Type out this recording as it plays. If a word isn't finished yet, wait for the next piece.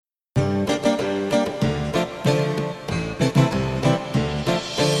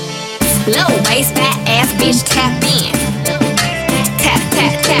Low waist, fat ass bitch, tap in. Tap,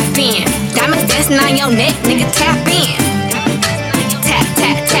 tap, tap in. Diamonds dancing on your neck, nigga, tap in. Tap,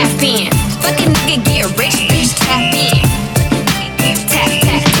 tap, tap in. Fucking nigga get rich, bitch, tap in. Tap,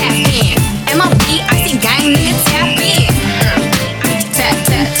 tap, tap in. MOB, icy gang, nigga, tap in. Tap,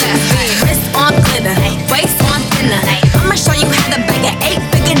 tap, tap in. Wrist on glitter, waist on thinner. I'ma show you how to bag an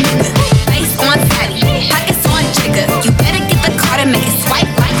 8-figure nigga. Face on fatty, pockets on jigger. You better get the card and make it swipe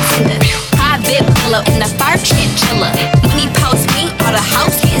like Tinder. Private pillow in the fire chinchilla. When he post me, all the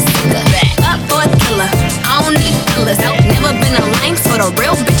house gets sicker. Up for a killer, I don't need fillers. Never been a lame, so the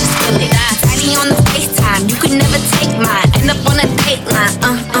real bitches feel it. Daddy on the FaceTime, you could never take mine. End up on a dateline,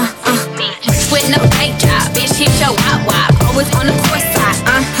 Rich with no day job, bitch, hit your wop. Always on the course side,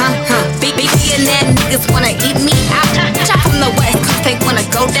 Big billionaire niggas wanna eat me out. Bitch, I'm from the West Coast, they wanna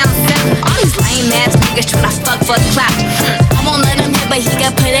go down south. All these lame ass niggas tryna fuck for clout. I won't let him hit, but he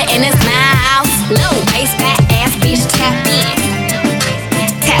can put it in his mouth. Low waist, fat ass bitch, tap in.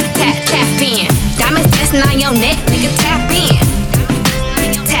 Tap, tap, tap in. Diamonds dancing on your neck, nigga, tap in.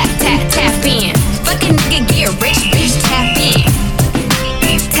 Tap, tap, tap in. Fucking nigga get rich, bitch, tap in.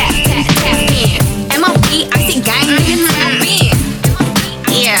 Tap, tap, tap in. MOB, icy gang, nigga, tap in.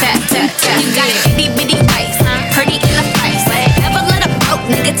 Yeah, tap, tap, tap. You got an itty bitty waist, pretty in the face. Never let a broke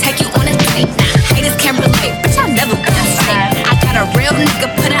nigga take you on a date. Haters can't relate, bitch, I'll never be the same. I got a real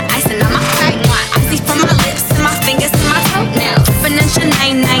nigga putting icing on my crack. Icy from my lips and my fingers to my toenails. Financial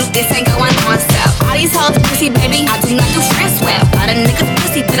nine, this ain't going on sale. All these hoes pussy, baby, I do not do friends well. Lot of niggas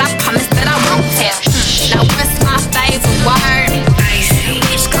pussy, but I promise that I won't tell. Now what's my favorite word?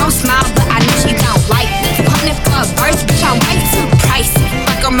 Bitch gon' smile, but I know she don't like me. 200 for a verse, bitch, I'm way too pricey.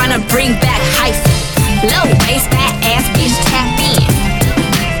 Fuck around and bring back hyphen. Low waist, fat ass, bitch, tap in.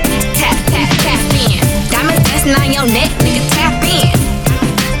 Tap, tap, tap in. Diamonds dancing on your neck, nigga, tap in.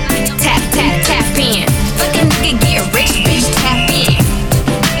 Tap, tap, tap in. Fucking nigga get rich, bitch, tap in.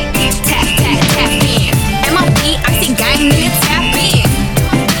 Tap, tap, tap in. MOB, icy gang, nigga, tap in.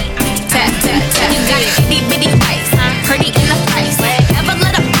 Tap, tap, tap. You got an itty bitty waist, pretty in the face. Never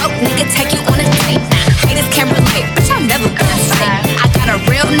let a broke nigga take you on a date. Haters can't relate, bitch, I'll never be the same. I got a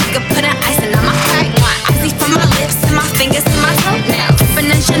real nigga putting icing on my crack. Icy from my lips and my fingers to my toenails.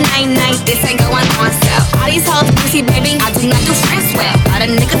 Financial nine, this ain't going on sale. All these hoes pussy, baby, I do not do friends well. Lot of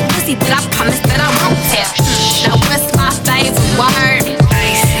niggas pussy, but I promise that I won't tell. Now what's my favorite word?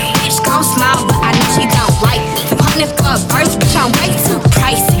 Bitch gon' smile, but I know she don't like me. 200 for a verse, bitch, I'm way too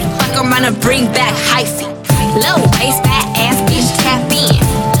pricey. Fuck around and bring back hyphen. Low waist, fat ass, bitch, tap in.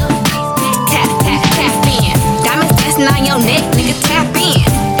 Tap, tap, tap in. Diamonds dancing on your neck, nigga, tap in.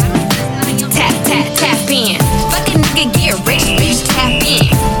 Tap, tap, tap in. Fucking nigga get rich, bitch, tap in.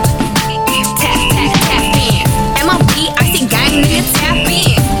 Tap, tap, tap in. MOB, icy gang, nigga, tap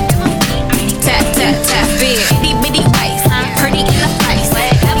in. Tap, tap, tap in. Itty bitty waist, pretty in the face.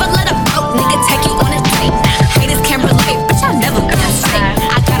 Never let a broke nigga take you on a date. Haters can't relate, bitch, I'll never be the same.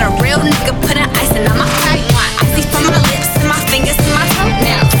 I got a real nigga putting icing on my crack. Icy from my lips and my fingers to my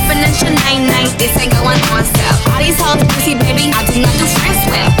toenails. Financial nine, this ain't going on sale. All these hoes pussy, baby, I do not do friends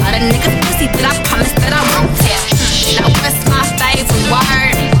well. Lot of niggas pussy, but I promise that I won't tell. Now what's my favorite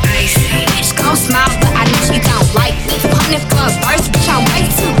word? Bitch gon' smile, but I know she don't like me. 200 for a verse, bitch, I'm way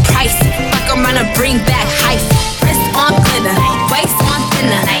too pricey. Fuck around and bring back hyphen. Wrist on glitter, waist on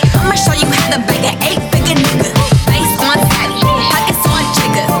thinner. I'ma show you how to bag an 8-figure nigga. Face on fatty, pockets on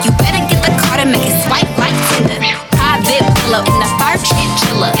jigger. You better get the card and make it swipe like Tinder. Private pillow in the fire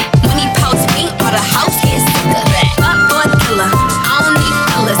chinchilla. When he post me, all the house gets sicker. Up for a killer, I don't need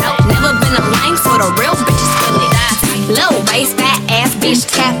fillers. Never been a lame, so the real bitches feel it. Low waist, fat ass, bitch,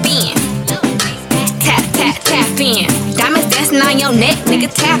 tap in. Tap, tap, tap in. Diamonds dancing on your neck, nigga,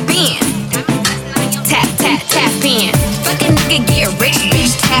 tap in. Tap, tap, tap in. Fucking nigga get rich.